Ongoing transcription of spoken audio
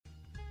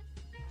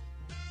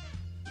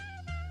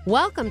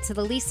Welcome to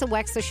the Lisa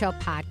Wexler Show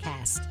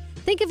podcast.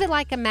 Think of it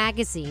like a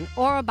magazine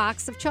or a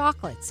box of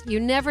chocolates. You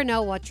never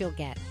know what you'll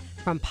get.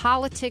 From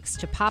politics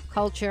to pop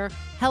culture,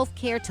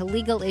 healthcare to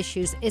legal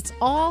issues, it's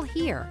all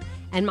here.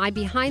 And my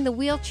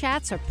behind-the-wheel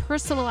chats are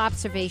personal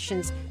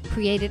observations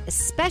created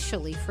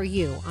especially for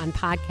you on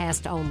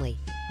podcast only.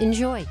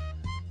 Enjoy.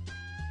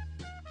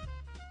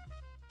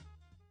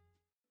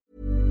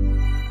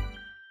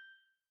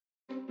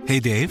 Hey,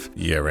 Dave.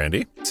 Yeah,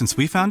 Randy. Since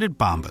we founded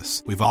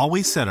Bombas, we've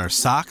always said our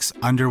socks,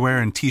 underwear,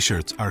 and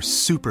T-shirts are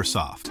super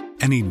soft.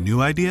 Any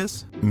new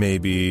ideas?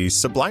 Maybe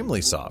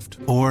sublimely soft.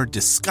 Or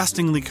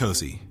disgustingly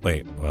cozy.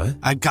 Wait, what?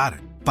 I got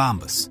it.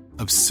 Bombas.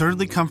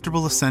 Absurdly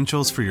comfortable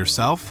essentials for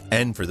yourself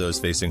and for those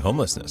facing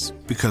homelessness.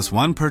 Because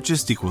one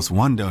purchased equals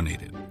one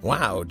donated.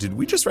 Wow, did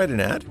we just write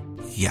an ad?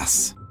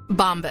 Yes.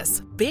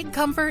 Bombas. Big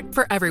comfort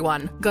for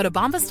everyone. Go to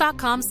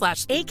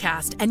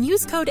bombas.com/ACAST and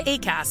use code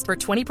ACAST for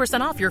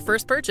 20% off your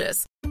first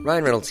purchase.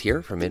 Ryan Reynolds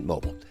here from Mint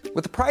Mobile.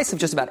 With the price of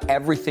just about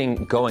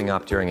everything going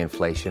up during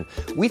inflation,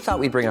 we thought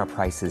we'd bring our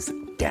prices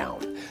down.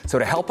 So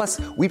to help us,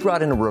 we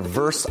brought in a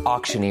reverse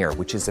auctioneer,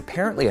 which is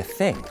apparently a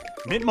thing.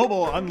 Mint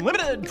Mobile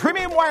Unlimited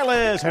Premium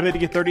Wireless. How to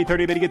get 30,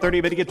 30, bit to get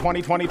 30, bit to get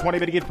 20, 20, 20,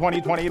 bit to get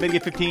 20, 20, bit to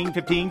get 15,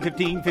 15,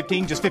 15,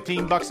 15, just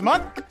 $15 a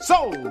month?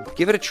 Sold!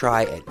 Give it a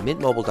try at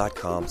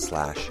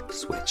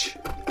mintmobile.com/switch.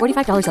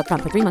 $45 up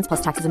front for 3 months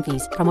plus taxes and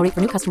fees. Promo rate for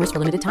new customers for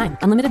limited time.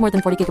 Unlimited more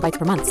than 40 gigabytes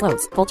per month.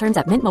 Slows full terms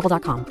at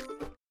mintmobile.com.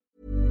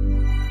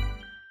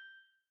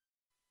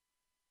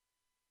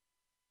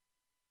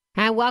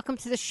 And welcome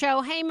to the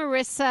show. Hey,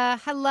 Marissa.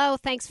 Hello.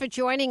 Thanks for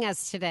joining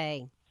us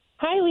today.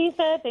 Hi,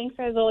 Lisa. Thanks,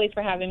 as always,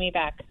 for having me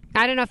back.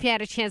 I don't know if you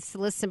had a chance to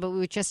listen, but we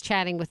were just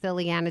chatting with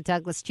Ileana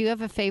Douglas. Do you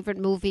have a favorite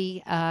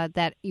movie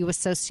that you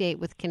associate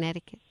with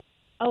Connecticut?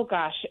 Oh,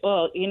 gosh.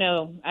 Well,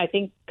 I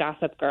think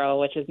Gossip Girl,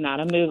 which is not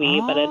a movie,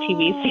 but a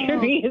TV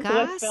series,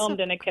 was filmed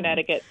in a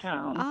Connecticut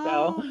town.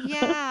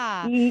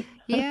 Yeah.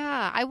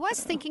 Yeah. I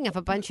was thinking of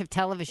a bunch of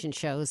television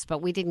shows,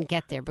 but we didn't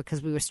get there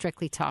because we were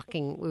strictly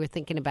talking. We were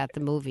thinking about the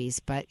movies,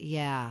 but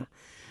yeah.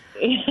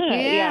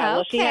 Yeah,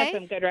 well, okay. She had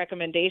some good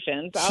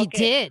recommendations. She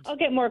did. I'll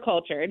get more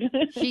cultured.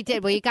 She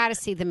did. Well, you got to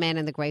see The Man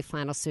in the Gray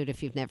Flannel Suit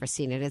if you've never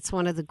seen it. It's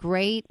one of the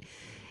great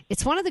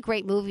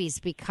movies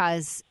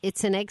because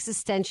it's an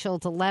existential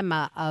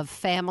dilemma of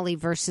family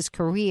versus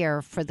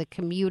career for the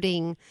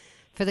commuting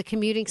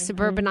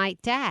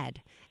suburbanite dad.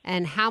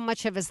 And how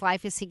much of his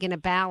life is he going to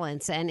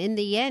balance? And in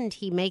the end,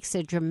 he makes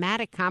a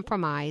dramatic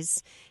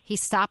compromise. He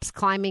stops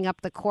climbing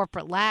up the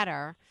corporate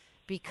ladder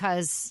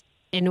because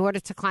in order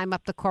to climb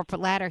up the corporate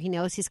ladder, he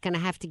knows he's going to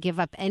have to give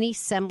up any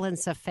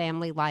semblance of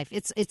family life.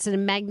 It's a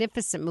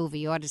magnificent movie.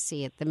 You ought to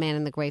see it, The Man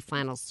in the Gray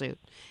Flannel Suit.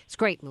 It's a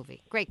great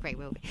movie. Great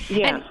movie.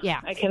 Yeah,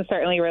 I can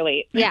certainly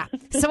relate. Yeah.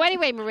 So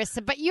anyway,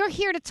 Marissa, but you're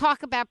here to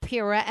talk about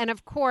PURA. And,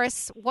 of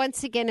course,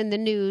 once again in the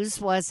news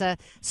was a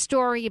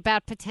story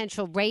about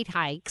potential rate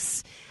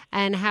hikes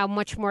and how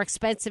much more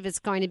expensive it's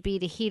going to be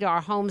to heat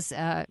our homes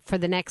for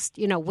the next,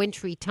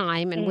 wintry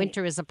time, and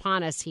winter is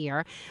upon us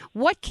here.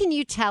 What can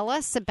you tell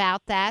us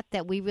about that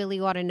we really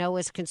ought to know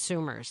as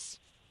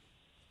consumers?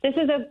 This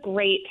is a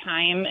great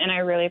time, and I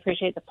really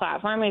appreciate the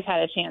platform. We've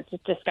had a chance to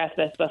discuss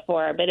this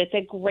before, but it's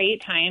a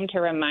great time to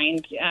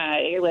remind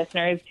your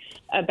listeners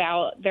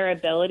about their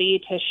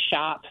ability to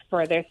shop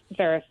for their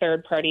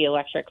third-party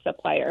electric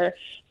supplier.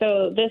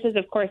 So this is,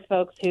 of course,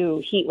 folks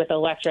who heat with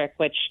electric,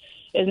 which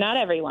is not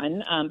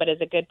everyone, but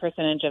is a good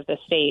percentage of the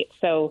state.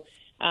 So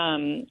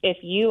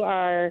if you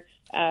are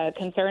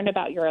concerned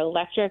about your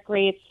electric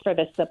rates for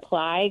the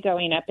supply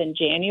going up in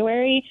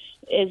January,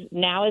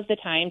 now is the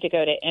time to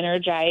go to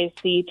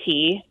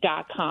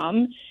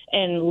energizect.com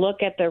and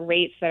look at the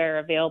rates that are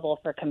available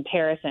for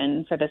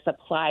comparison for the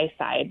supply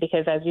side.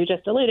 Because as you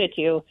just alluded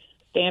to,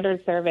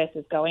 standard service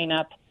is going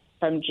up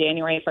from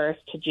January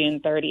 1st to June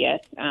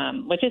 30th,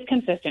 which is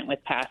consistent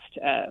with past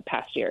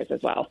years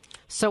as well.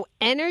 So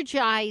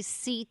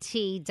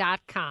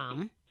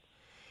energizect.com.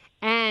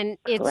 And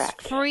it's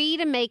Correct. Free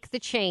to make the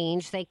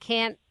change. They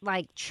can't,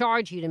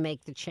 charge you to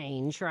make the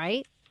change,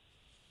 right?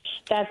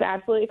 That's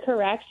absolutely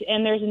correct.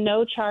 And there's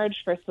no charge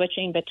for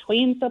switching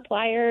between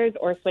suppliers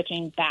or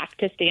switching back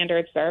to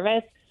standard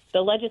service.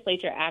 The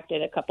legislature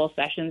acted a couple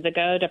sessions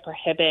ago to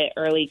prohibit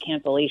early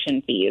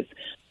cancellation fees.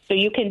 So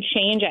you can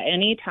change at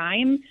any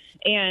time.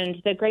 And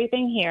the great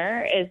thing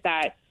here is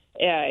that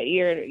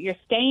you're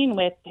staying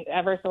with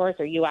Eversource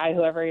or UI,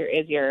 whoever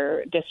is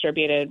your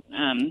distributor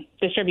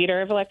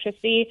of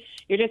electricity.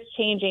 You're just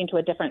changing to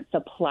a different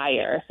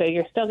supplier. So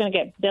you're still going to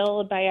get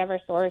billed by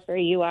Eversource or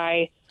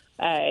UI.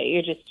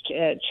 You're just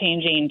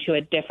changing to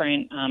a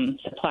different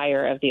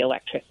supplier of the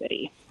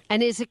electricity.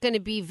 And is it going to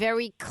be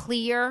very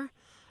clear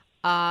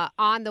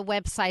on the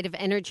website of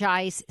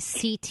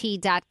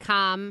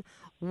energizect.com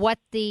what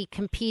the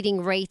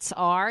competing rates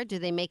are? Do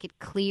they make it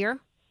clear?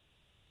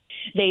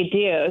 They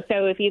do.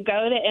 So if you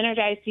go to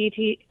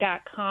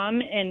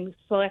energizect.com and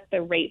select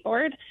the rate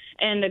board,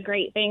 and the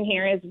great thing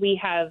here is we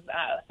have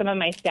some of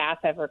my staff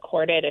have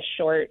recorded a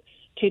short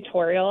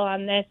tutorial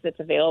on this that's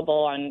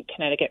available on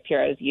Connecticut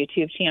PURA's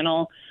YouTube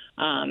channel.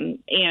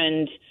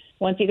 And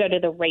Once you go to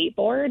the rate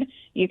board,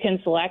 you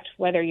can select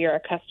whether you're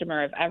a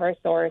customer of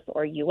Eversource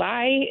or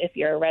UI, if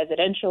you're a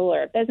residential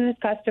or a business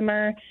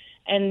customer.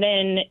 And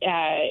then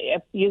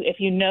if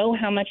you know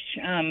how much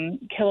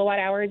kilowatt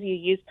hours you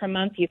use per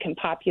month, you can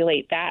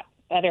populate that.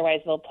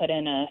 Otherwise, they'll put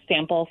in a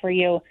sample for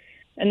you.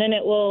 And then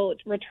it will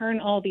return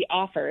all the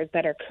offers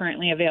that are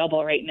currently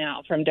available right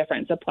now from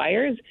different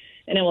suppliers.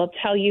 And it will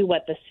tell you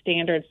what the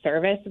standard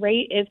service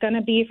rate is going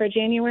to be for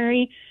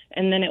January.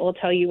 And then it will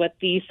tell you what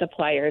these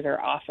suppliers are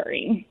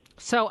offering.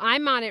 So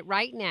I'm on it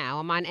right now.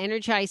 I'm on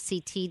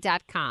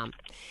energizect.com.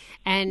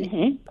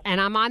 And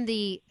I'm on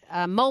the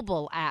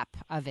mobile app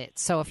of it.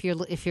 So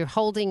if you're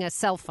holding a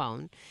cell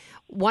phone,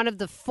 one of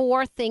the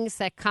 4 things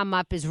that come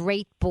up is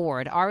rate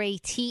board,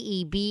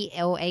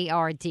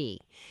 RATEBOARD.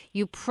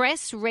 You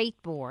press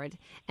rate board,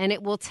 and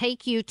it will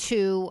take you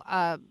to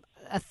a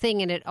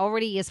thing, and it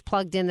already is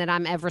plugged in that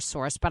I'm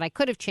Eversource, but I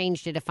could have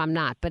changed it if I'm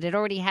not. But it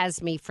already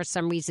has me, for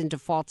some reason,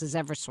 default as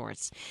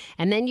Eversource.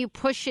 And then you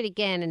push it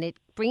again, and it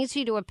brings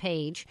you to a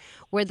page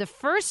where the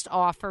first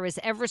offer is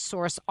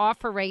Eversource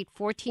offer rate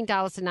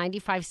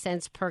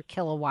 $14.95 per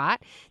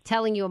kilowatt,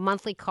 telling you a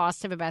monthly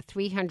cost of about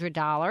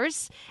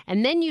 $300.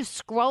 And then you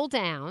scroll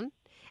down,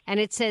 and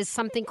it says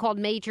something called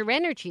Major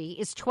Energy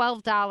is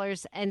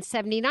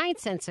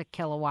 $12.79 a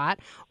kilowatt,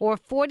 or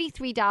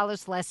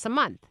 $43 less a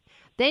month.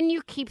 Then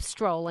you keep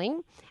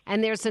strolling,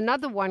 and there's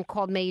another one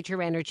called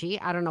Major Energy.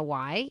 I don't know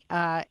why.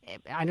 I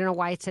don't know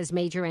why it says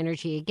Major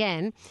Energy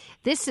again.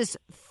 This is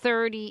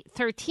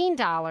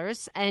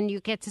 $13, and you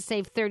get to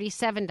save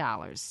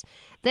 $37.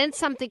 Then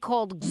something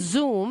called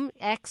Xoom,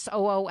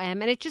 Xoom,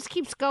 and it just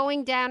keeps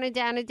going down and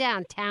down and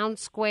down. Town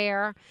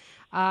Square,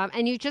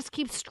 and you just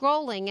keep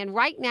scrolling. And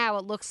right now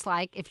it looks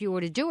like, if you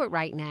were to do it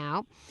right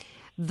now,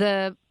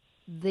 the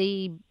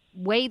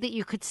way that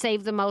you could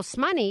save the most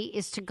money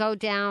is to go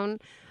down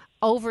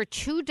over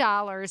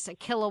 $2 a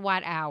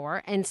kilowatt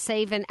hour and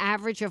save an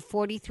average of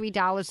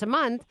 $43 a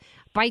month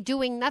by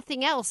doing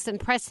nothing else than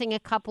pressing a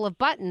couple of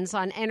buttons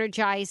on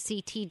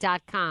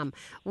energizect.com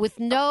with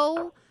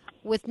no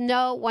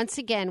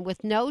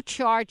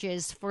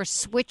charges for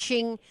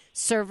switching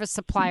service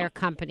supplier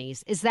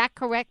companies. Is that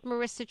correct,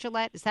 Marissa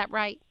Gillett? Is that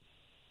right?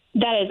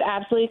 That is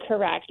absolutely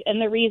correct.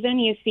 And the reason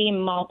you see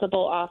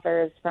multiple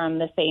offers from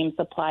the same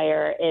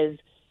supplier is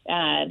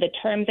the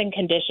terms and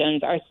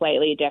conditions are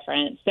slightly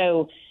different.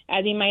 So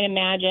as you might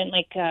imagine,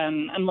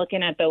 I'm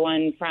looking at the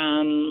one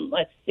from,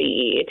 let's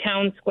see,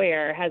 Town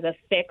Square has a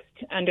fixed,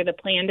 under the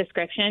plan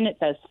description, it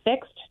says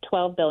fixed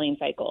 12 billing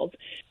cycles.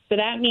 So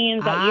that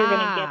means that you're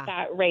going to get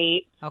that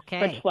rate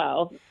for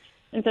 12.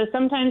 And so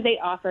sometimes they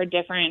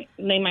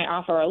might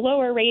offer a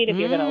lower rate if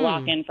you're going to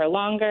lock in for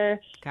longer.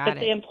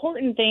 The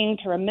important thing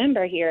to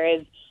remember here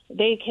is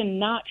they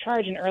cannot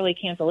charge an early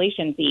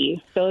cancellation fee.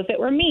 So if it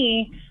were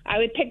me, I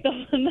would pick the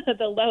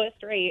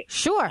lowest rate.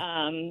 Sure.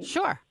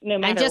 No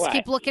matter and just what.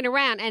 Keep looking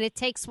around. And it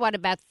takes,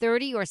 about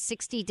 30 or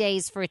 60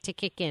 days for it to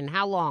kick in?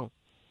 How long?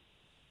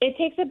 It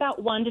takes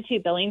about 1 to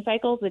 2 billing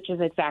cycles, which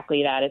is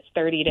exactly that. It's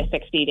 30 to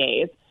 60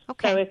 days.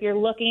 Okay. So if you're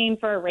looking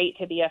for a rate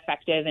to be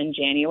effective in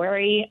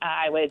January,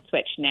 I would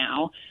switch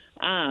now.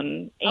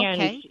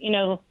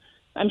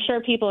 I'm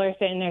sure people are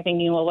sitting there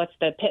thinking, well, what's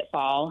the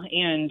pitfall?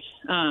 And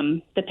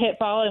the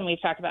pitfall, and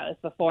we've talked about this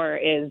before,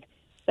 is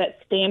that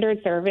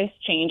standard service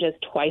changes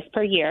twice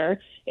per year.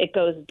 It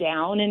goes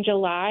down in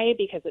July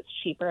because it's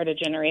cheaper to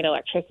generate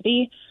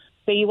electricity.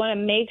 So you want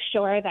to make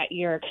sure that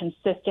you're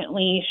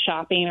consistently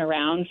shopping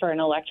around for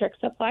an electric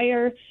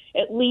supplier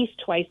at least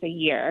twice a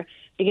year,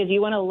 because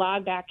you want to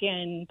log back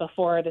in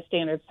before the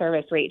standard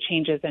service rate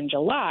changes in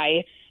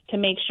July to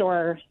make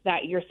sure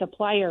that your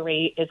supplier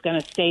rate is going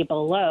to stay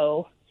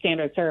below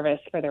standard service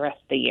for the rest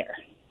of the year.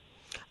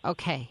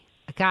 Okay,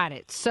 got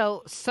it.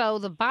 So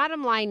the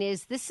bottom line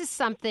is, this is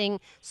something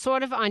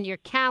sort of on your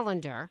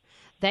calendar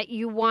that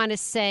you want to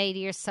say to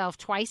yourself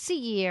twice a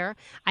year.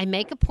 I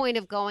make a point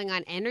of going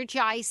on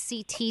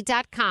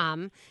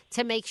energizect.com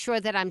to make sure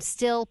that I'm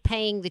still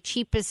paying the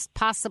cheapest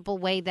possible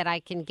way that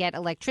I can get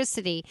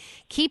electricity,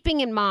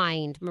 keeping in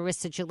mind,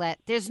 Marissa Gillett,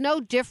 there's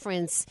no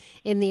difference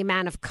in the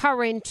amount of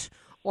current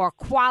or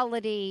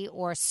quality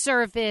or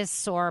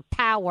service or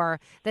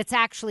power that's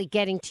actually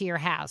getting to your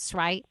house,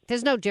 right?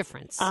 There's no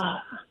difference.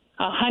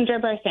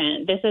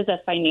 100%. This is a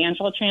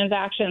financial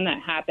transaction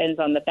that happens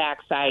on the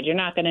backside. You're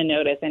not going to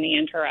notice any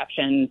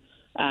interruption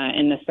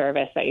in the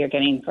service that you're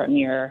getting from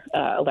your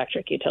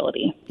electric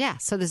utility. Yeah,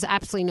 so there's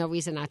absolutely no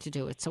reason not to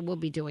do it. So we'll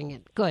be doing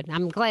it. Good.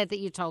 I'm glad that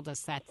you told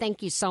us that.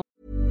 Thank you so much.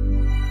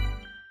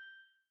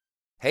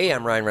 Hey,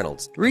 I'm Ryan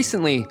Reynolds.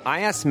 Recently,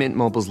 I asked Mint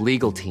Mobile's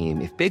legal team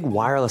if big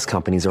wireless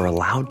companies are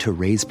allowed to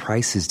raise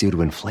prices due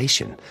to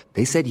inflation.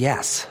 They said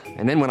yes.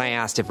 And then when I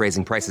asked if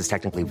raising prices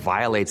technically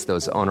violates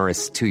those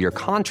onerous 2-year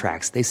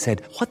contracts, they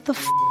said, "What the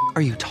f***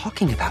 are you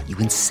talking about, you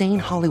insane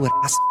Hollywood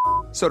ass?"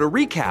 So to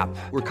recap,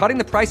 we're cutting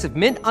the price of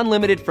Mint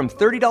Unlimited from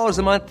 $30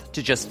 a month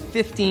to just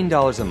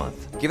 $15 a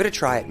month. Give it a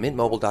try at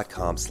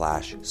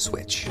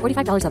mintmobile.com/switch.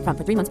 $45 up front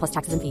for 3 months plus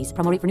taxes and fees.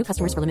 Promo rate for new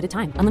customers for limited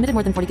time. Unlimited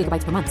more than 40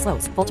 gigabytes per month.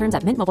 Slows full terms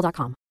at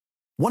mintmobile.com.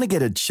 Want to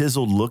get a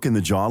chiseled look in the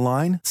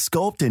jawline?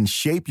 Sculpt and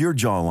shape your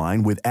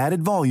jawline with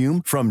added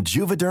volume from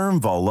Juvederm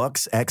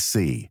Volux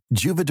XC.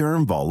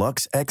 Juvederm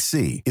Volux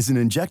XC is an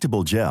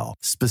injectable gel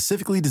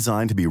specifically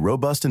designed to be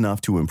robust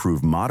enough to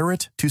improve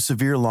moderate to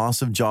severe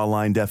loss of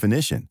jawline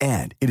definition.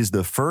 And it is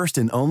the first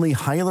and only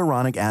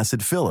hyaluronic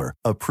acid filler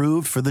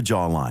approved for the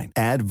jawline.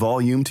 Add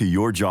volume to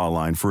your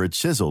jawline for a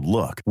chiseled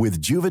look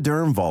with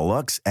Juvederm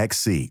Volux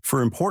XC.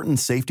 For important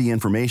safety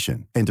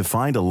information and to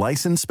find a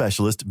licensed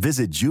specialist,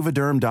 visit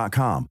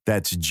Juvederm.com.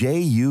 That's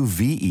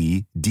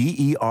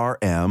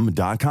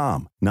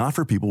Juvederm.com. Not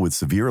for people with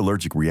severe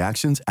allergic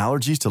reactions,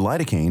 allergies to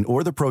lidocaine,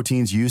 or the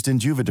proteins used in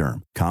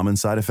Juvederm. Common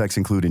side effects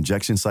include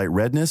injection site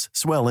redness,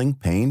 swelling,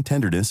 pain,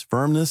 tenderness,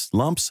 firmness,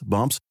 lumps,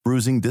 bumps,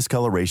 bruising,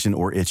 discoloration,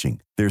 or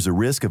itching. There's a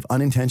risk of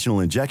unintentional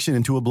injection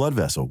into a blood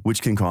vessel,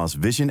 which can cause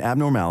vision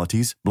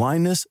abnormalities,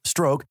 blindness,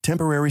 stroke,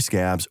 temporary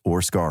scabs,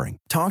 or scarring.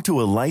 Talk to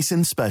a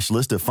licensed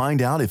specialist to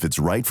find out if it's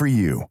right for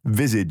you.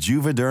 Visit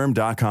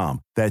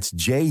Juvederm.com. That's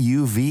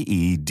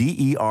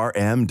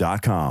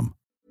Juvederm.com.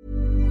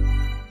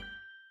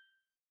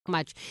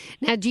 Much.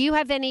 Now, do you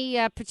have any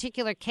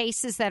particular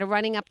cases that are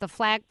running up the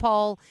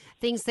flagpole,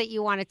 things that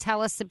you want to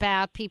tell us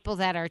about, people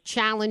that are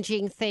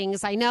challenging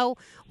things? I know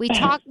we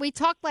talked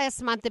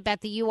last month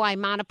about the UI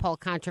monopole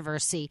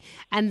controversy,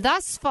 and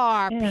thus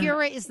far,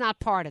 PURA is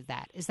not part of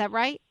that. Is that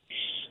right?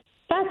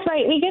 That's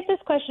right. We get this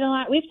question a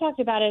lot. We've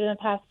talked about it in the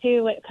past,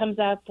 too. It comes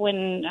up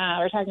when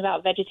we're talking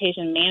about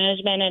vegetation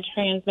management and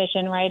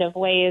transmission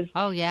right-of-ways.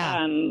 Oh,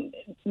 yeah.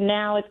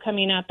 Now it's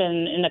coming up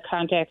in the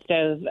context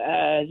of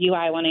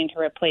UI wanting to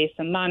replace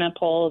some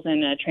monopoles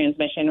and a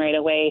transmission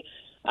right-of-way.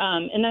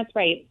 And that's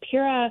right.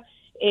 PURA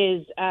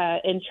is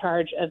in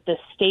charge of the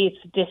state's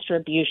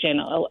distribution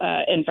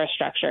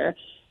infrastructure.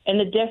 And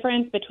the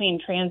difference between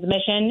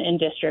transmission and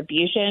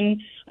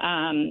distribution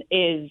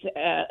is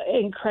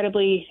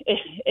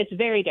it's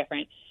very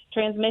different.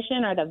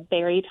 Transmission are the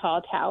very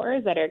tall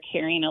towers that are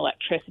carrying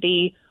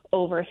electricity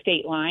over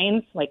state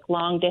lines, like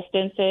long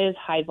distances,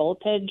 high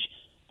voltage.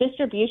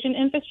 Distribution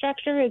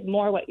infrastructure is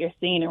more what you're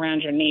seeing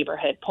around your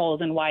neighborhood,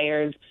 poles and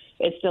wires.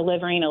 It's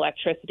delivering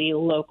electricity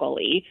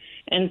locally.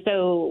 And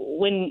so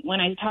when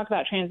I talk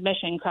about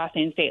transmission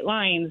crossing state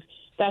lines,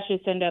 that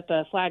should send up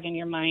a flag in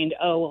your mind,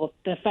 oh, well,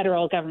 the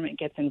federal government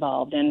gets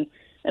involved. And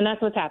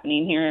that's what's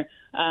happening here.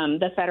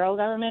 The federal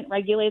government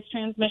regulates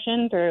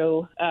transmission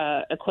through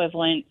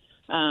equivalent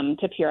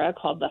to PURA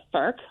called the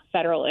FERC,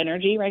 Federal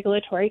Energy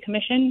Regulatory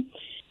Commission.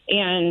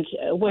 And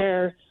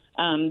where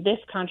this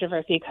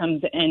controversy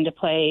comes into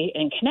play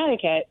in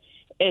Connecticut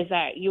is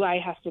that UI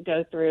has to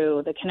go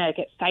through the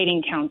Connecticut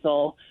Siting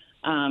Council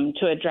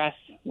to address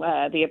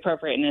the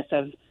appropriateness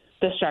of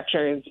the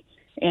structures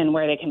and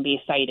where they can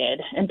be cited.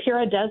 And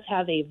PURA does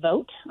have a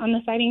vote on the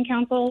Siting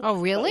Council. Oh,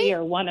 really? We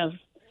are one of...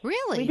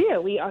 Really? We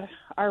do. We are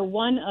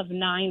one of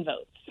 9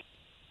 votes.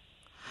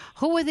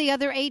 Who are the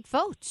other 8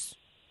 votes?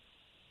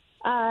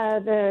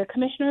 The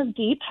Commissioner of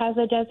Deep has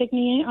a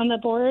designee on the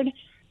board,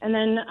 and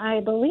then I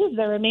believe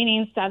the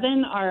remaining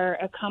 7 are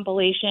a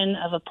compilation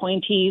of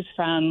appointees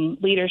from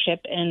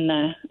leadership in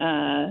the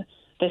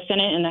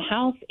Senate and the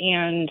House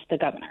and the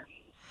governor.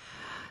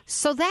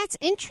 So that's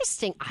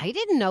interesting. I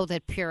didn't know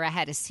that PURA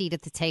had a seat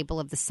at the table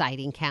of the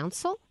Siting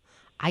Council.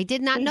 I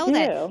did not know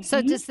that.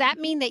 So does that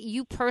mean that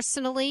you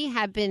personally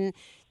have been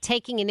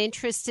taking an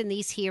interest in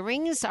these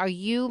hearings? Are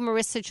you,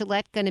 Marissa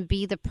Gillett, going to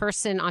be the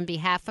person on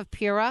behalf of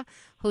PURA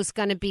who's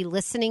going to be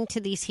listening to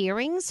these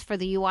hearings for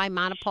the UI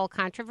monopole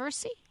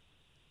controversy?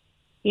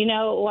 You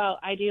know, well,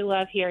 I do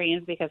love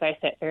hearings because I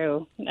sit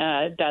through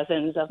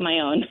dozens of my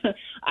own.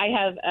 I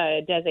have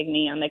a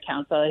designee on the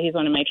council. He's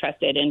one of my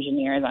trusted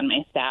engineers on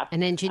my staff.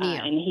 An engineer.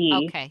 An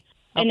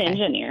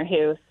engineer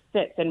who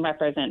sits and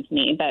represents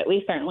me. But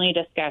we certainly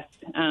discuss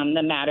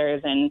the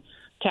matters and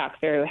talk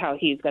through how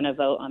he's going to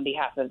vote on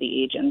behalf of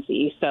the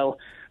agency. So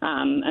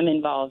I'm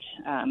involved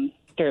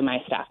through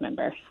my staff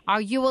member. Are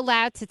you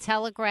allowed to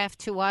telegraph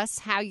to us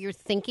how you're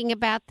thinking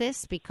about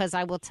this? Because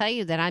I will tell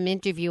you that I'm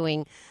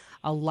interviewing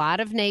a lot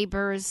of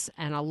neighbors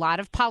and a lot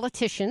of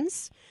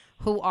politicians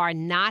who are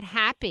not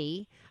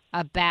happy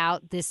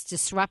about this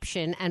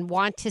disruption and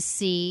want to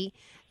see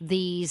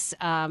these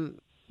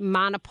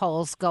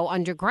monopoles go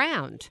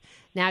underground.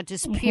 Now,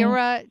 does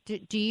PURA,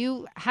 do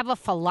you have a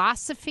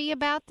philosophy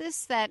about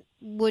this that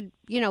would,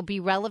 be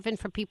relevant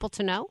for people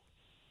to know?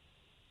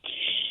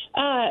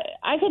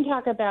 I can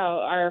talk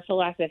about our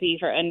philosophy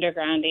for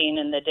undergrounding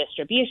in the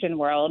distribution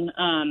world,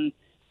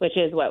 which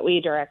is what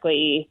we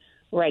directly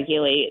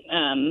regulate.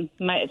 To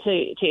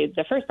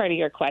the first part of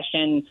your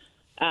question,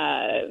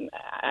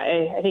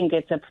 I think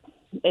it's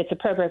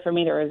appropriate for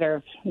me to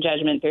reserve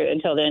judgment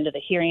until the end of the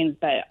hearings,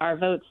 but our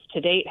votes to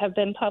date have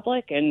been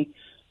public, and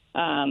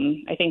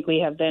I think we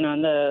have been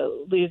on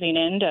the losing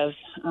end of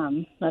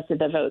most of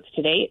the votes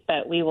to date,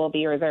 but we will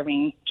be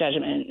reserving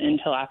judgment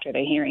until after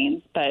the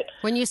hearings. But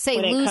when you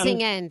say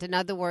losing end, in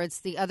other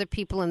words, the other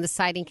people in the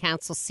Siting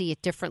Council see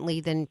it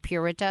differently than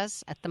PURA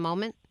does at the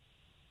moment?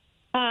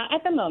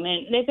 At the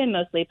moment, they've been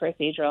mostly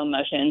procedural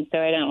motions, so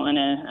I don't want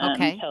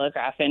to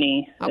telegraph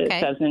any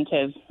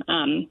substantive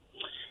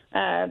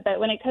But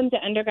when it comes to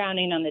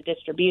undergrounding on the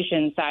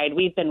distribution side,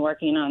 we've been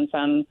working on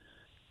some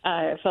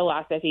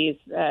philosophies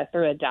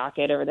through a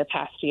docket over the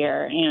past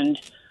year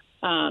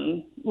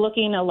and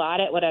looking a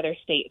lot at what other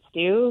states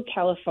do.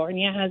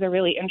 California has a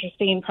really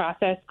interesting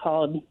process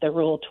called the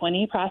Rule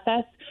 20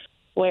 process,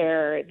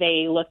 where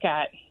they look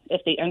at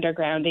if the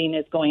undergrounding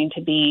is going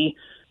to be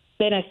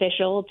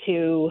beneficial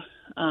to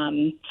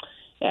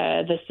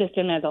the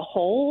system as a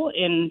whole,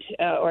 and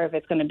or if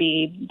it's going to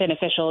be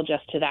beneficial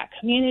just to that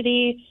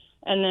community.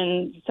 And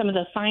then some of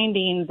the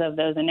findings of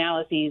those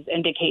analyses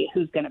indicate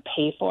who's going to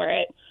pay for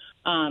it,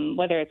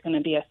 whether it's going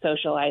to be a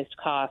socialized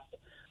cost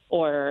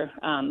or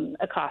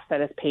a cost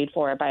that is paid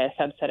for by a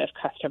subset of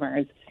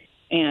customers.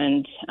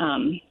 And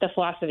the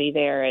philosophy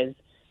there is,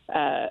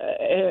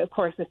 of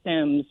course,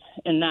 assumes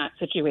in that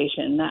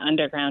situation that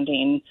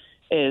undergrounding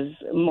is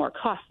more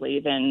costly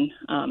than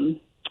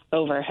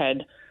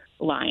overhead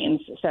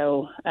lines.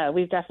 So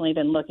we've definitely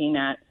been looking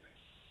at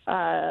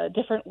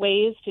different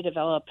ways to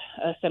develop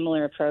a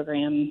similar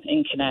program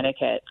in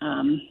Connecticut,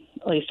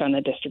 at least on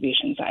the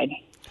distribution side.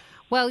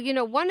 Well, you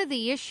know, one of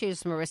the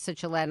issues, Marissa,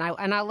 Gillett,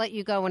 and I'll let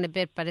you go in a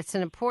bit, but it's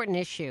an important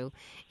issue,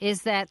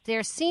 is that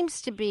there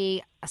seems to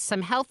be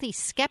some healthy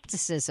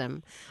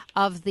skepticism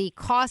of the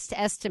cost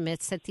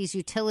estimates that these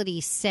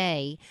utilities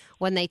say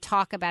when they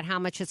talk about how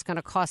much it's going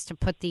to cost to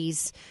put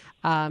these,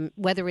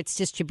 whether it's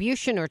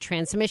distribution or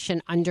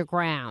transmission,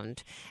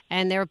 underground.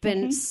 And there have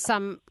been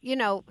some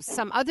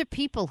other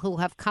people who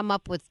have come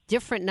up with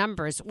different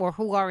numbers or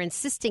who are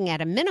insisting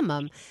at a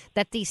minimum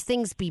that these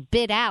things be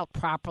bid out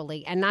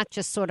properly and not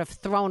just sort of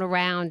thrown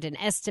around and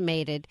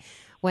estimated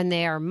when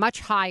they are much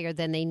higher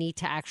than they need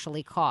to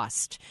actually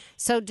cost.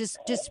 So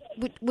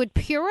would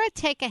PURA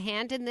take a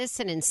hand in this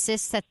and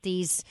insist that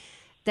these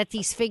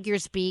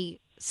figures be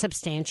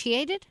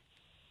substantiated?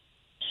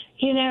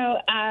 You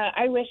know,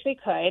 I wish we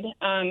could.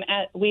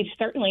 We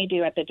certainly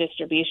do at the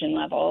distribution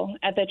level.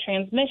 At the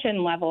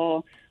transmission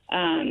level,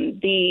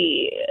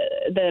 the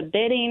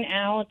bidding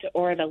out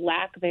or the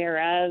lack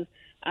thereof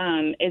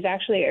is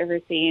actually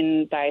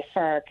overseen by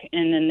FERC,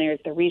 and then there's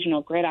the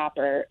regional grid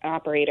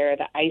operator,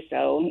 the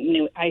ISO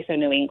New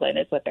England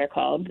is what they're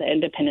called, the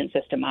independent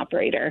system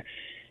operator.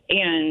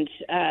 And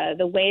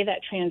the way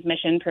that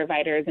transmission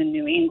providers in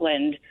New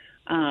England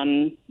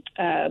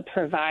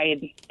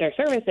provide their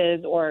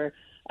services or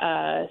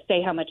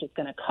say how much it's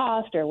going to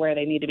cost or where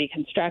they need to be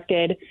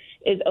constructed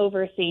is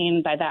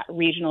overseen by that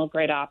regional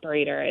grid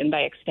operator and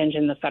by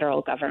extension the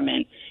federal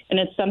government. And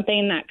it's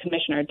something that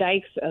Commissioner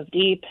Dykes of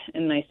DEEP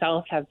and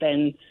myself have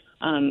been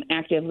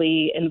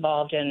actively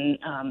involved in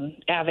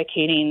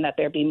advocating that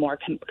there be more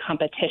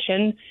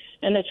competition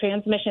in the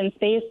transmission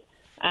space.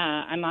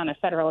 I'm on a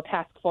federal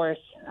task force,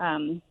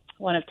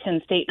 one of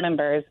 10 state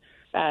members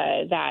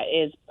that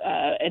is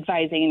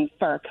advising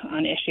FERC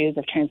on issues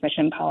of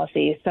transmission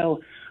policy. So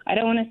I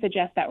don't want to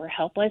suggest that we're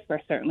helpless. We're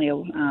certainly,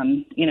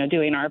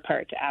 doing our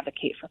part to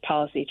advocate for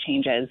policy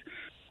changes.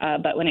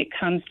 But when it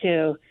comes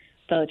to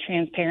the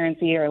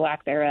transparency or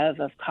lack thereof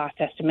of cost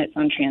estimates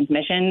on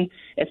transmission,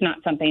 it's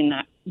not something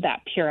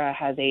that PURA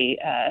has a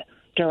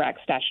direct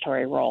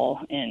statutory role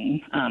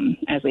in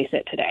as we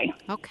sit today.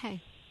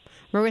 Okay.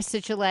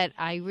 Marissa Gillett,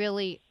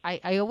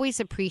 I always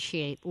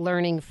appreciate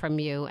learning from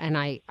you, and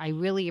I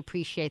really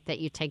appreciate that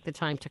you take the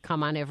time to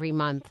come on every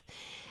month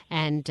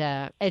and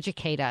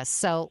educate us.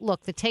 So,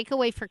 look, the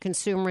takeaway for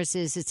consumers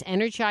is it's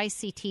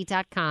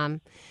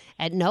EnergyICT.com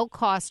at no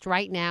cost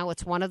right now.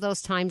 It's one of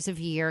those times of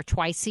year,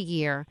 twice a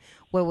year,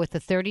 where with a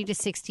 30 to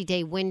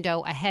 60-day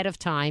window ahead of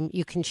time,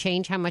 you can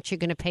change how much you're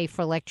going to pay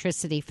for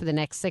electricity for the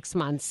next 6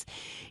 months.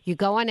 You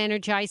go on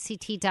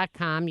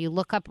EnergyICT.com, you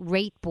look up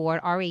Rate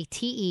Board,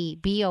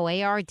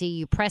 RATEBOARD,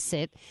 you press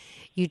it.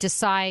 You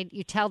decide,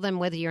 you tell them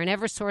whether you're an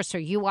Eversource or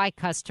UI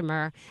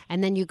customer,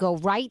 and then you go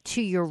right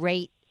to your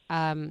rate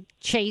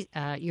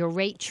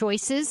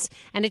choices,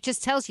 and it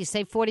just tells you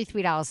save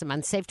 $43 a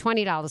month, save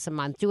 $20 a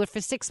month, do it for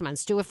 6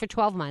 months, do it for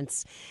 12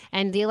 months,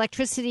 and the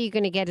electricity you're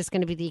going to get is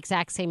going to be the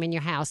exact same in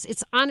your house.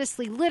 It's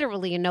honestly,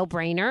 literally a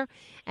no-brainer,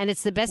 and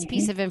it's the best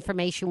piece of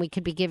information we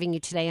could be giving you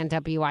today on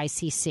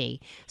WICC.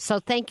 So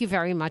thank you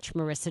very much,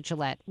 Marissa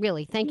Gillett.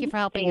 Really, thank you for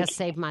helping us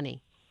save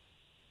money.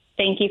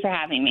 Thank you for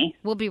having me.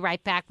 We'll be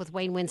right back with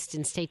Wayne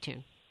Winston. Stay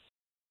tuned.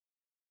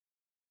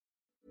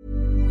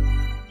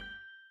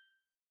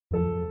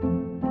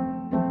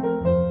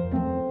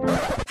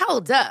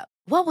 Hold up.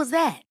 What was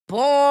that?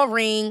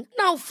 Boring.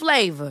 No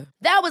flavor.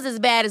 That was as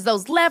bad as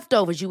those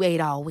leftovers you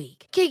ate all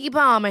week. Keke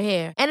Palmer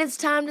here. And it's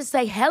time to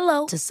say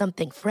hello to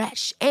something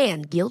fresh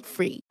and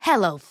guilt-free.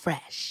 Hello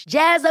Fresh.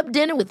 Jazz up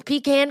dinner with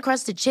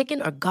pecan-crusted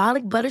chicken or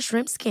garlic butter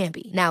shrimp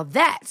scampi. Now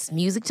that's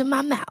music to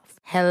my mouth.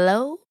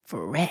 Hello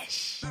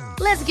Fresh.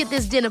 Let's get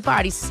this dinner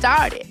party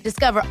started.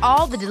 Discover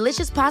all the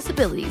delicious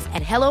possibilities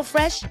at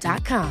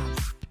HelloFresh.com.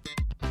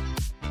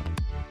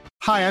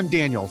 Hi, I'm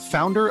Daniel,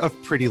 founder of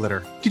Pretty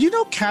Litter. Did you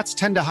know cats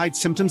tend to hide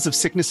symptoms of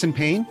sickness and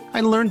pain?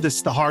 I learned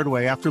this the hard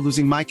way after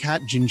losing my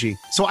cat, Gingy.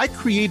 So I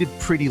created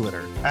Pretty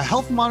Litter, a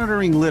health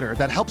monitoring litter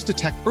that helps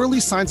detect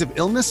early signs of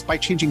illness by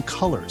changing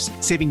colors,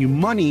 saving you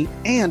money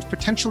and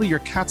potentially your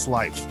cat's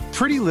life.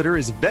 Pretty Litter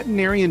is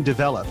veterinarian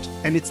developed,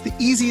 and it's the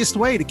easiest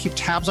way to keep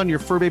tabs on your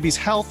fur baby's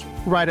health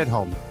right at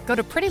home. Go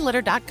to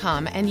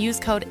prettylitter.com and use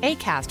code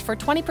ACAST for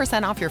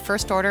 20% off your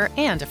first order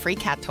and a free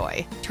cat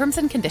toy. Terms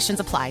and conditions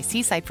apply.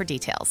 See site for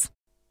details.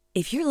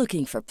 If you're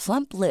looking for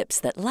plump lips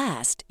that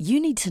last, you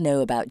need to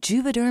know about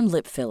Juvederm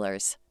lip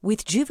fillers.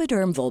 With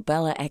Juvederm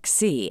Volbella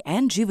XC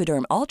and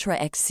Juvederm Ultra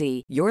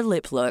XC, your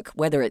lip look,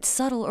 whether it's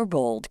subtle or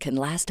bold, can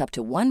last up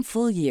to 1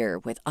 full year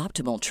with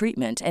optimal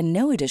treatment and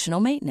no additional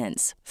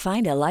maintenance.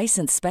 Find a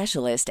licensed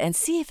specialist and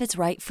see if it's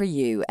right for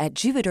you at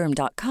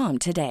Juvederm.com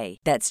today.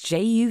 That's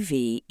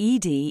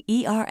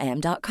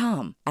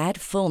JUVEDERM.com.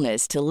 Add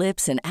fullness to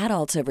lips in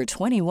adults over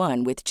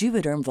 21 with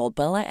Juvederm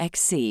Volbella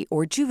XC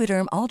or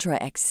Juvederm Ultra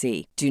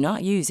XC. Do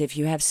not use if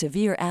you have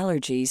severe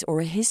allergies or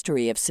a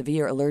history of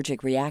severe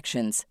allergic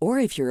reactions, or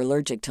if you're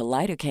allergic to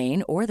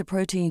lidocaine or the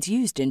proteins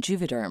used in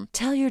Juvederm.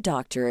 Tell your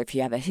doctor if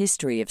you have a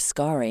history of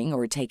scarring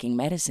or taking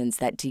medicines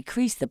that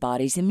decrease the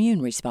body's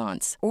immune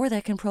response or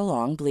that can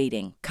prolong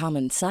bleeding.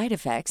 Common side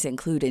effects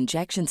include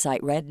injection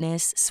site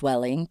redness,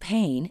 swelling,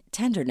 pain,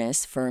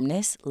 tenderness,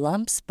 firmness,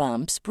 lumps,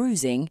 bumps,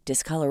 bruising,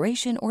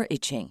 discoloration, or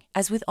itching.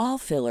 As with all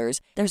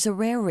fillers, there's a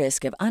rare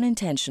risk of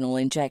unintentional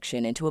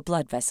injection into a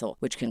blood vessel,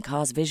 which can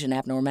cause vision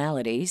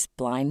abnormalities,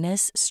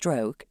 blindness,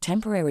 stroke,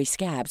 temporary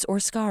scabs,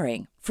 or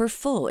scarring. For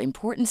full,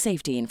 important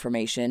safety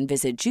information,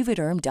 visit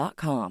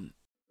Juvederm.com.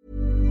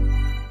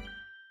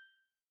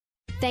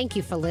 Thank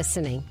you for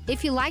listening.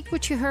 If you liked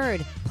what you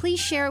heard, please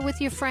share it with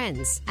your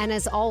friends. And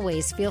as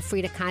always, feel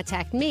free to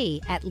contact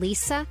me at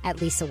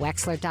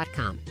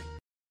Lisa@lisawexler.com.